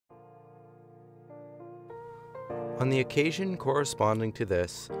On the occasion corresponding to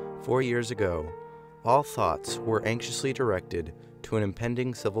this, 4 years ago, all thoughts were anxiously directed to an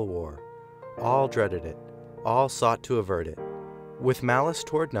impending civil war. All dreaded it, all sought to avert it. With malice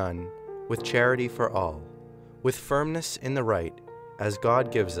toward none, with charity for all, with firmness in the right, as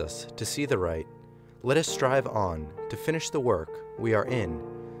God gives us to see the right, let us strive on to finish the work we are in,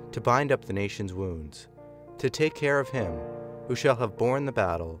 to bind up the nation's wounds, to take care of him who shall have borne the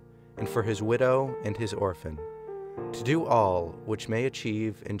battle, and for his widow and his orphan, to do all which may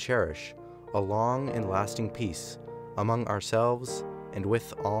achieve and cherish a long and lasting peace among ourselves and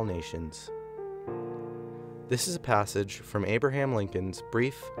with all nations. This is a passage from Abraham Lincoln's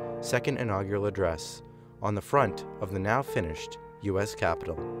brief second inaugural address on the front of the now finished U.S.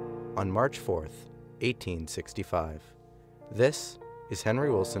 Capitol on March 4th, 1865. This is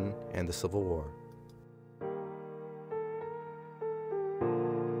Henry Wilson and the Civil War.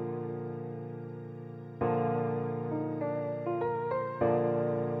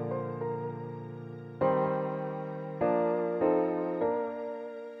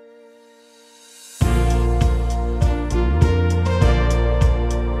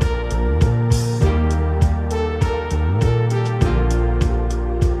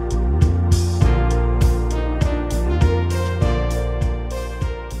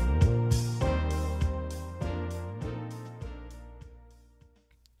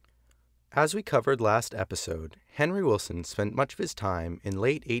 As we covered last episode, Henry Wilson spent much of his time in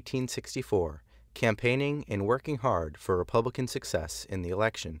late 1864 campaigning and working hard for Republican success in the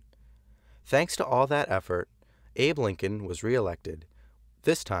election. Thanks to all that effort, Abe Lincoln was re-elected,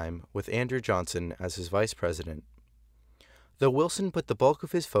 this time with Andrew Johnson as his vice president. Though Wilson put the bulk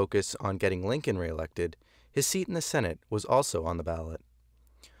of his focus on getting Lincoln re-elected, his seat in the Senate was also on the ballot.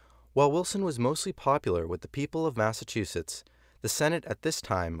 While Wilson was mostly popular with the people of Massachusetts, the Senate at this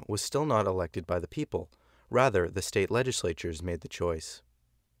time was still not elected by the people. Rather, the state legislatures made the choice.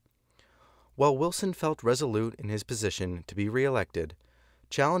 While Wilson felt resolute in his position to be re-elected,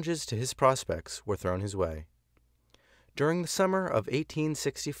 challenges to his prospects were thrown his way. During the summer of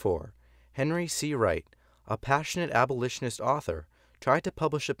 1864, Henry C. Wright, a passionate abolitionist author, tried to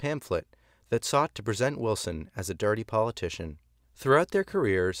publish a pamphlet that sought to present Wilson as a dirty politician. Throughout their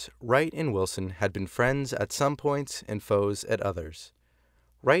careers, Wright and Wilson had been friends at some points and foes at others.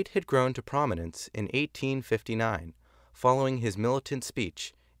 Wright had grown to prominence in 1859, following his militant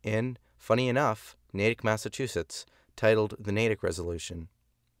speech in, funny enough, Natick, Massachusetts, titled the Natick Resolution.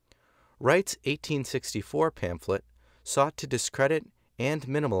 Wright's 1864 pamphlet sought to discredit and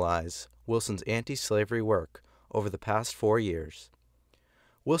minimalize Wilson's anti-slavery work over the past 4 years.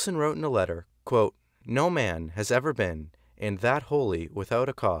 Wilson wrote in a letter, quote, "No man has ever been, and that wholly without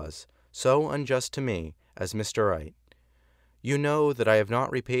a cause, so unjust to me as Mr. Wright. You know that I have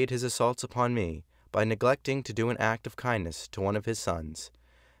not repaid his assaults upon me by neglecting to do an act of kindness to one of his sons.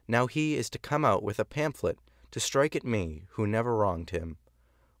 Now he is to come out with a pamphlet to strike at me who never wronged him.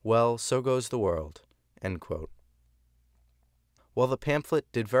 Well, so goes the world." End quote. While the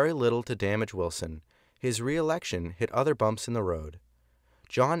pamphlet did very little to damage Wilson, his re-election hit other bumps in the road.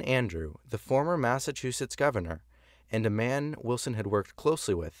 John Andrew, the former Massachusetts governor, and a man Wilson had worked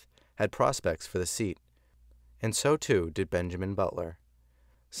closely with, had prospects for the seat. And so too did Benjamin Butler.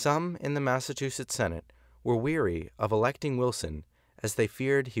 Some in the Massachusetts Senate were weary of electing Wilson as they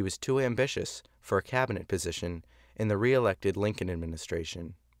feared he was too ambitious for a cabinet position in the re-elected Lincoln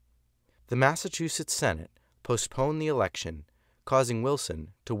administration. The Massachusetts Senate postponed the election, causing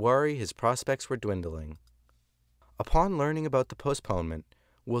Wilson to worry his prospects were dwindling. Upon learning about the postponement,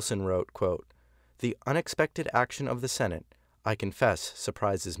 Wilson wrote, quote, "The unexpected action of the Senate, I confess,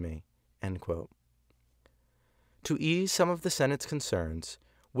 surprises me." End quote. To ease some of the Senate's concerns,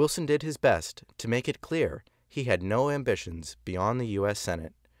 Wilson did his best to make it clear he had no ambitions beyond the U.S.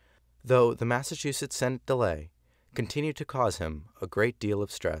 Senate, though the Massachusetts Senate delay continued to cause him a great deal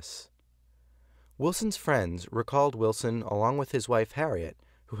of stress. Wilson's friends recalled Wilson, along with his wife Harriet,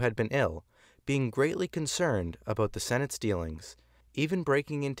 who had been ill, being greatly concerned about the Senate's dealings, even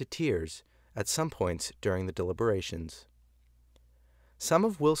breaking into tears at some points during the deliberations. Some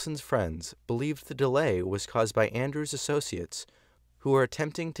of Wilson's friends believed the delay was caused by Andrew's associates, who were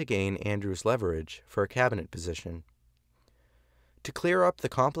attempting to gain Andrew's leverage for a cabinet position. To clear up the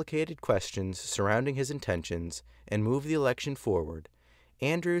complicated questions surrounding his intentions and move the election forward,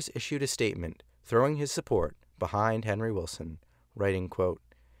 Andrews issued a statement throwing his support behind Henry Wilson, writing, quote,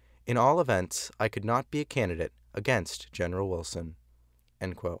 "In all events, I could not be a candidate against General Wilson."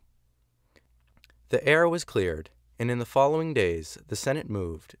 End quote. The air was cleared, and in the following days the Senate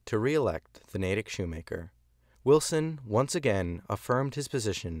moved to re-elect the Natick shoemaker. Wilson once again affirmed his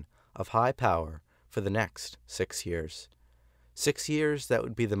position of high power for the next 6 years. 6 years that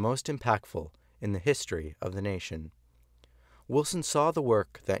would be the most impactful in the history of the nation. Wilson saw the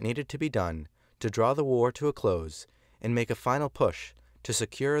work that needed to be done to draw the war to a close and make a final push to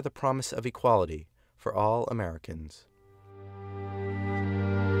secure the promise of equality for all Americans.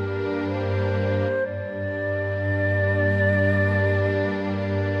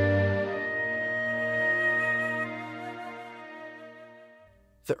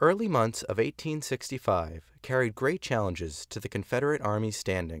 The early months of 1865 carried great challenges to the Confederate Army's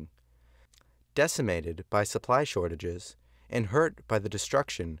standing. Decimated by supply shortages and hurt by the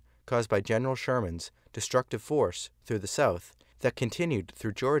destruction caused by General Sherman's destructive force through the South that continued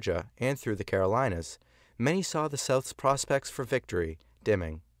through Georgia and through the Carolinas, many saw the South's prospects for victory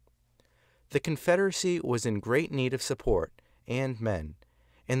dimming. The Confederacy was in great need of support and men,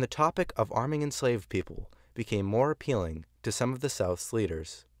 and the topic of arming enslaved people became more appealing to some of the South's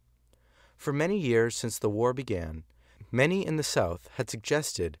leaders. For many years since the war began, many in the South had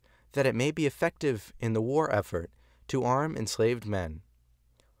suggested that it may be effective in the war effort to arm enslaved men.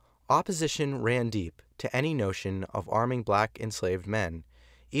 Opposition ran deep to any notion of arming black enslaved men,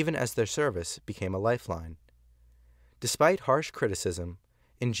 even as their service became a lifeline. Despite harsh criticism,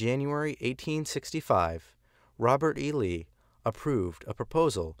 in January 1865, Robert E. Lee approved a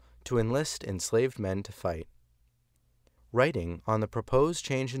proposal to enlist enslaved men to fight. Writing on the proposed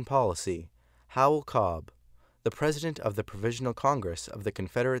change in policy, Howell Cobb, the president of the Provisional Congress of the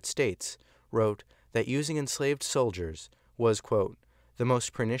Confederate States, wrote that using enslaved soldiers was, quote, the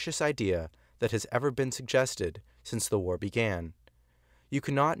most pernicious idea that has ever been suggested since the war began. You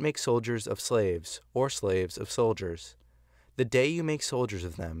cannot make soldiers of slaves or slaves of soldiers. The day you make soldiers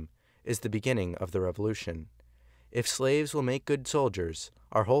of them is the beginning of the revolution. If slaves will make good soldiers,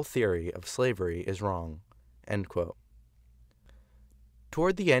 our whole theory of slavery is wrong. End quote.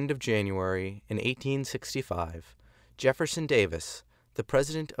 Toward the end of January in 1865, Jefferson Davis, the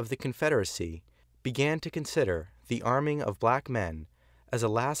President of the Confederacy, began to consider the arming of black men as a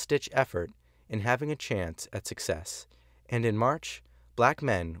last-ditch effort in having a chance at success, and in March, black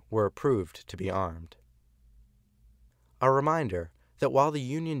men were approved to be armed. A reminder that while the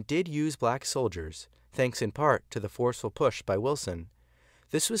Union did use black soldiers, thanks in part to the forceful push by Wilson,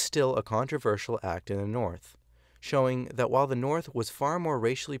 this was still a controversial act in the North, showing that while the North was far more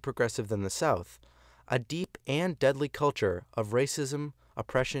racially progressive than the South, a deep and deadly culture of racism,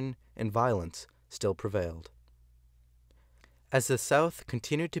 oppression, and violence still prevailed. As the South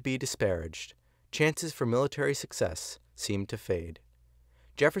continued to be disparaged, chances for military success seemed to fade.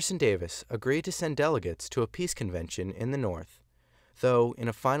 Jefferson Davis agreed to send delegates to a peace convention in the North, though, in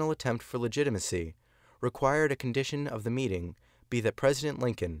a final attempt for legitimacy, required a condition of the meeting be that President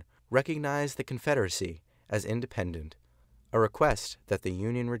Lincoln recognize the Confederacy as independent, a request that the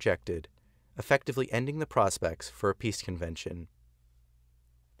Union rejected, effectively ending the prospects for a peace convention.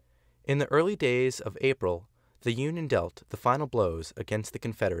 In the early days of April, the Union dealt the final blows against the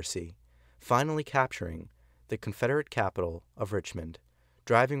Confederacy, finally capturing the Confederate capital of Richmond,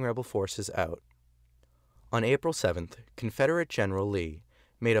 driving rebel forces out. On April 7th, Confederate General Lee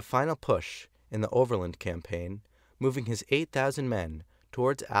made a final push in the Overland Campaign, moving his 8,000 men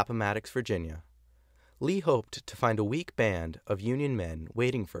towards Appomattox, Virginia. Lee hoped to find a weak band of Union men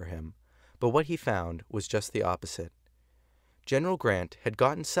waiting for him, but what he found was just the opposite. General Grant had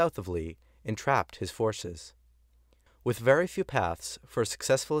gotten south of Lee and trapped his forces. With very few paths for a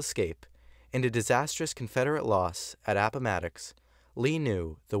successful escape and a disastrous Confederate loss at Appomattox, Lee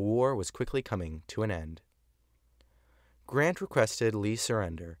knew the war was quickly coming to an end. Grant requested Lee's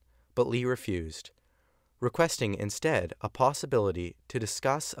surrender, but Lee refused, requesting instead a possibility to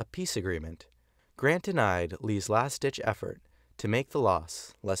discuss a peace agreement. Grant denied Lee's last-ditch effort to make the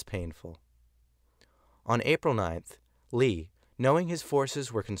loss less painful. On April 9th, Lee, knowing his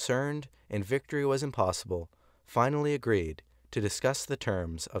forces were concerned and victory was impossible, finally agreed to discuss the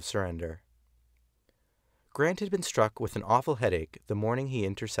terms of surrender. Grant had been struck with an awful headache the morning he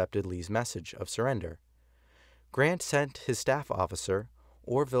intercepted Lee's message of surrender. Grant sent his staff officer,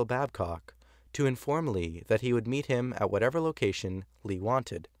 Orville Babcock, to inform Lee that he would meet him at whatever location Lee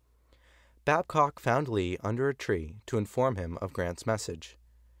wanted. Babcock found Lee under a tree to inform him of Grant's message.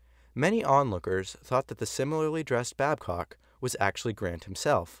 Many onlookers thought that the similarly dressed Babcock was actually Grant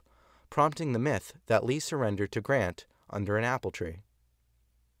himself, prompting the myth that Lee surrendered to Grant under an apple tree.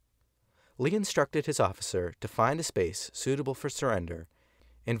 Lee instructed his officer to find a space suitable for surrender,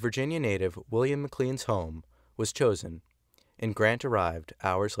 and Virginia native William McLean's home was chosen, and Grant arrived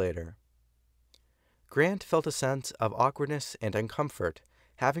hours later. Grant felt a sense of awkwardness and uncomfort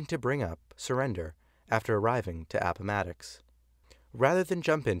having to bring up surrender after arriving to Appomattox. Rather than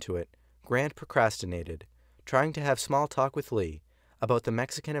jump into it, Grant procrastinated, trying to have small talk with Lee about the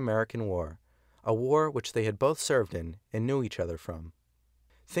Mexican-American War, a war which they had both served in and knew each other from.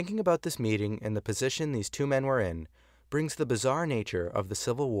 Thinking about this meeting and the position these two men were in brings the bizarre nature of the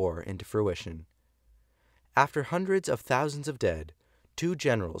Civil War into fruition. After hundreds of thousands of dead, two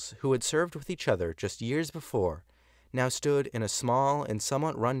generals who had served with each other just years before now stood in a small and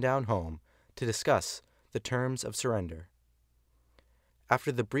somewhat run-down home to discuss the terms of surrender.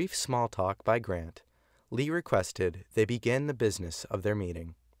 After the brief small talk by Grant, Lee requested they begin the business of their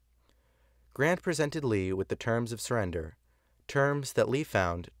meeting. Grant presented Lee with the terms of surrender, terms that Lee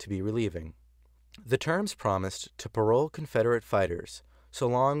found to be relieving. The terms promised to parole Confederate fighters so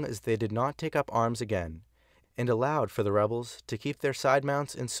long as they did not take up arms again, and allowed for the rebels to keep their side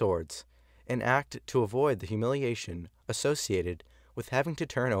mounts and swords, an act to avoid the humiliation associated with having to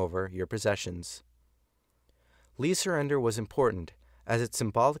turn over your possessions. Lee's surrender was important as it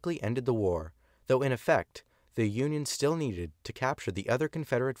symbolically ended the war, though in effect the Union still needed to capture the other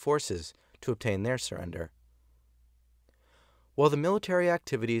Confederate forces to obtain their surrender. While the military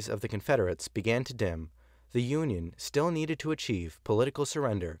activities of the Confederates began to dim, the Union still needed to achieve political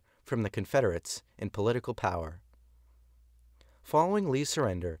surrender from the Confederates in political power. Following Lee's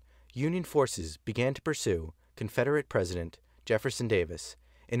surrender, Union forces began to pursue Confederate President Jefferson Davis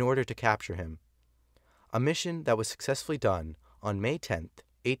in order to capture him, a mission that was successfully done on May 10,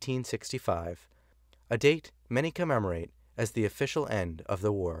 1865, a date many commemorate as the official end of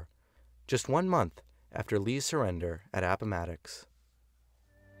the war, just 1 month after Lee's surrender at Appomattox.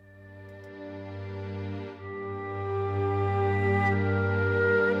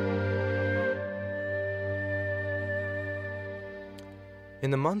 In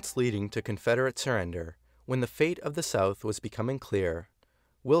the months leading to Confederate surrender, when the fate of the South was becoming clear,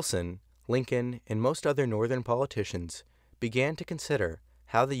 Wilson, Lincoln, and most other Northern politicians began to consider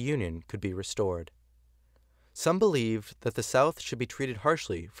how the Union could be restored. Some believed that the South should be treated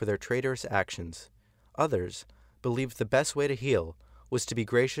harshly for their traitorous actions. Others believed the best way to heal was to be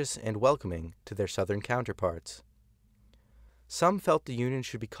gracious and welcoming to their Southern counterparts. Some felt the Union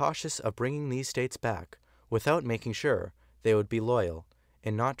should be cautious of bringing these states back without making sure they would be loyal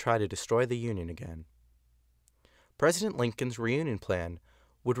and not try to destroy the Union again. President Lincoln's reunion plan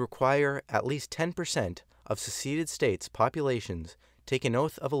would require at least 10% of seceded states' populations take an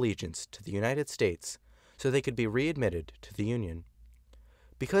oath of allegiance to the United States so they could be readmitted to the Union.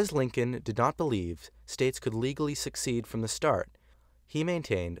 Because Lincoln did not believe states could legally succeed from the start, he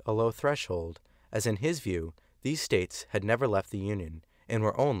maintained a low threshold, as in his view, these states had never left the Union and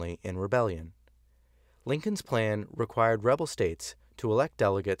were only in rebellion. Lincoln's plan required rebel states to elect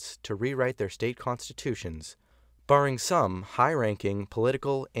delegates to rewrite their state constitutions, barring some high-ranking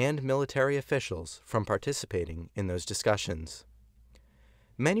political and military officials from participating in those discussions.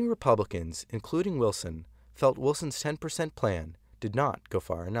 Many Republicans, including Wilson, felt Wilson's 10% plan did not go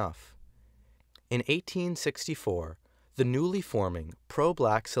far enough. In 1864, the newly forming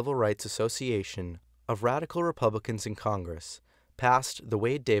pro-black Civil Rights Association of Radical Republicans in Congress passed the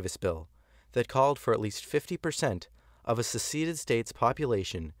Wade-Davis bill that called for at least 50% of a seceded state's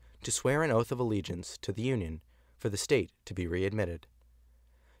population to swear an oath of allegiance to the Union for the state to be readmitted.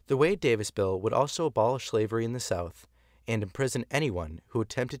 The Wade-Davis bill would also abolish slavery in the South and imprison anyone who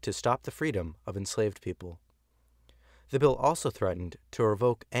attempted to stop the freedom of enslaved people. The bill also threatened to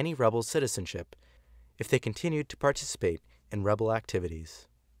revoke any rebel citizenship if they continued to participate in rebel activities.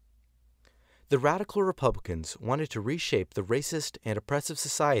 The radical Republicans wanted to reshape the racist and oppressive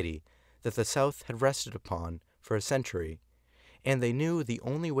society that the South had rested upon for a century, and they knew the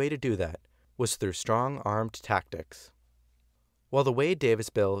only way to do that was through strong armed tactics. While the Wade-Davis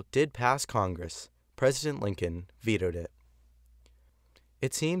bill did pass Congress, President Lincoln vetoed it.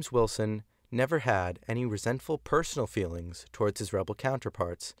 It seems Wilson never had any resentful personal feelings towards his rebel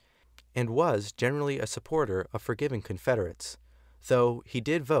counterparts, and was generally a supporter of forgiving Confederates, though he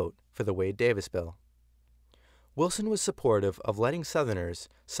did vote for the Wade-Davis bill. Wilson was supportive of letting Southerners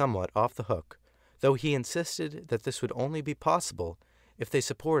somewhat off the hook, though he insisted that this would only be possible if they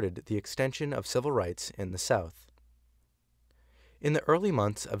supported the extension of civil rights in the South. In the early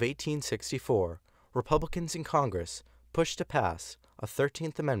months of 1864, Republicans in Congress pushed to pass a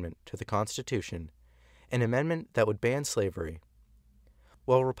 13th Amendment to the Constitution, an amendment that would ban slavery.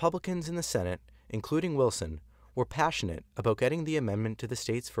 While Republicans in the Senate, including Wilson, were passionate about getting the amendment to the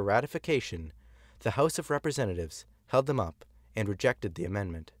states for ratification, the House of Representatives held them up and rejected the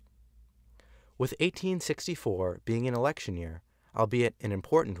amendment. With 1864 being an election year, albeit an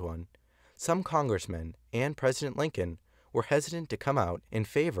important one, some congressmen and President Lincoln were hesitant to come out in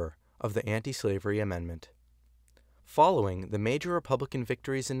favor of the anti-slavery amendment. Following the major Republican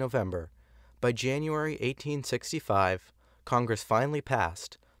victories in November, By January 1865, Congress finally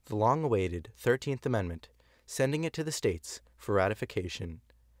passed the long-awaited 13th Amendment, sending it to the states for ratification.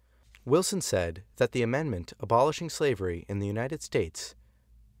 Wilson said that the amendment abolishing slavery in the United States,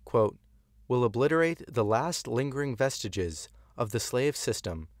 quote, will obliterate the last lingering vestiges of the slave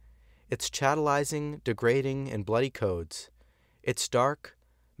system, its chattelizing, degrading, and bloody codes, its dark,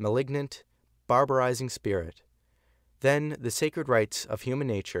 malignant, barbarizing spirit. Then the sacred rights of human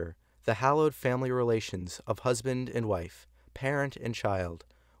nature, the hallowed family relations of husband and wife, parent and child,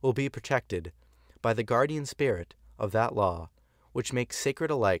 will be protected by the guardian spirit of that law, which makes sacred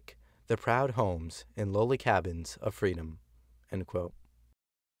alike the proud homes and lowly cabins of freedom. End quote.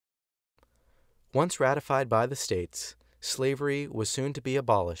 Once ratified by the states, slavery was soon to be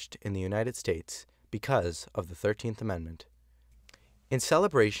abolished in the United States because of the 13th Amendment. In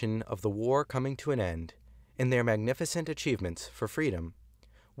celebration of the war coming to an end and their magnificent achievements for freedom,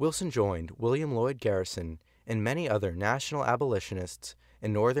 Wilson joined William Lloyd Garrison and many other national abolitionists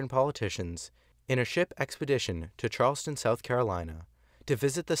and Northern politicians in a ship expedition to Charleston, South Carolina, to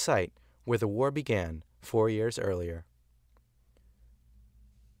visit the site where the war began 4 years earlier.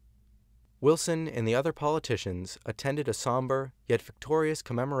 Wilson and the other politicians attended a somber yet victorious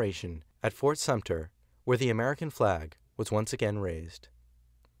commemoration at Fort Sumter, where the American flag was once again raised.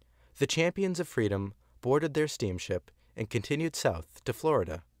 The champions of freedom boarded their steamship and continued south to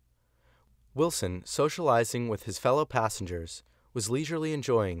Florida. Wilson, socializing with his fellow passengers, was leisurely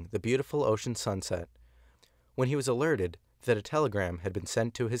enjoying the beautiful ocean sunset when he was alerted that a telegram had been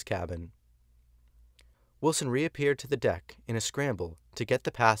sent to his cabin. Wilson reappeared to the deck in a scramble to get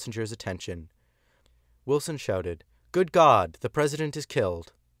the passengers' attention. Wilson shouted, "Good God, the President is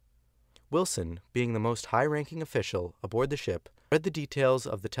killed!" Wilson, being the most high-ranking official aboard the ship, read the details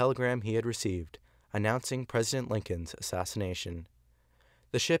of the telegram he had received, announcing President Lincoln's assassination.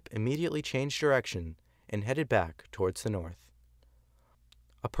 The ship immediately changed direction and headed back towards the north.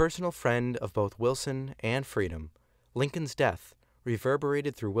 A personal friend of both Wilson and freedom, Lincoln's death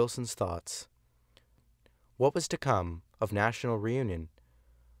reverberated through Wilson's thoughts. What was to come of national reunion?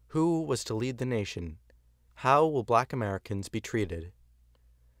 Who was to lead the nation? How will Black Americans be treated?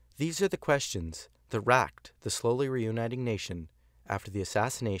 These are the questions that racked the slowly reuniting nation after the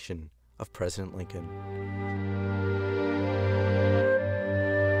assassination of President Lincoln.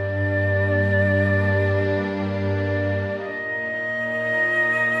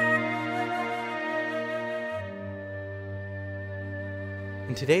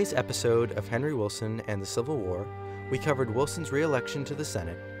 In today's episode of Henry Wilson and the Civil War, we covered Wilson's re-election to the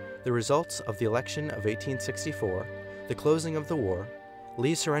Senate, the results of the election of 1864, the closing of the war,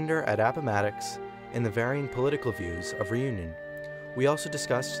 Lee's surrender at Appomattox, and the varying political views of reunion. We also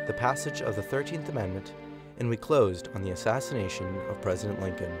discussed the passage of the 13th Amendment, and we closed on the assassination of President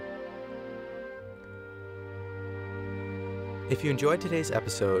Lincoln. If you enjoyed today's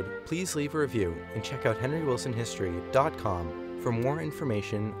episode, please leave a review and check out HenryWilsonHistory.com for more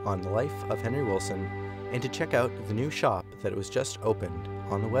information on the life of Henry Wilson and to check out the new shop that was just opened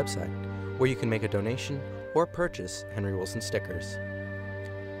on the website, where you can make a donation or purchase Henry Wilson stickers.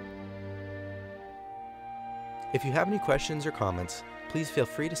 If you have any questions or comments, please feel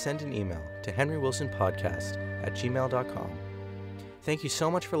free to send an email to HenryWilsonPodcast@gmail.com. Thank you so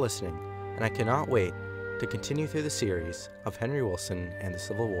much for listening, and I cannot wait to continue through the series of Henry Wilson and the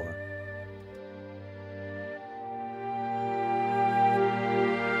Civil War.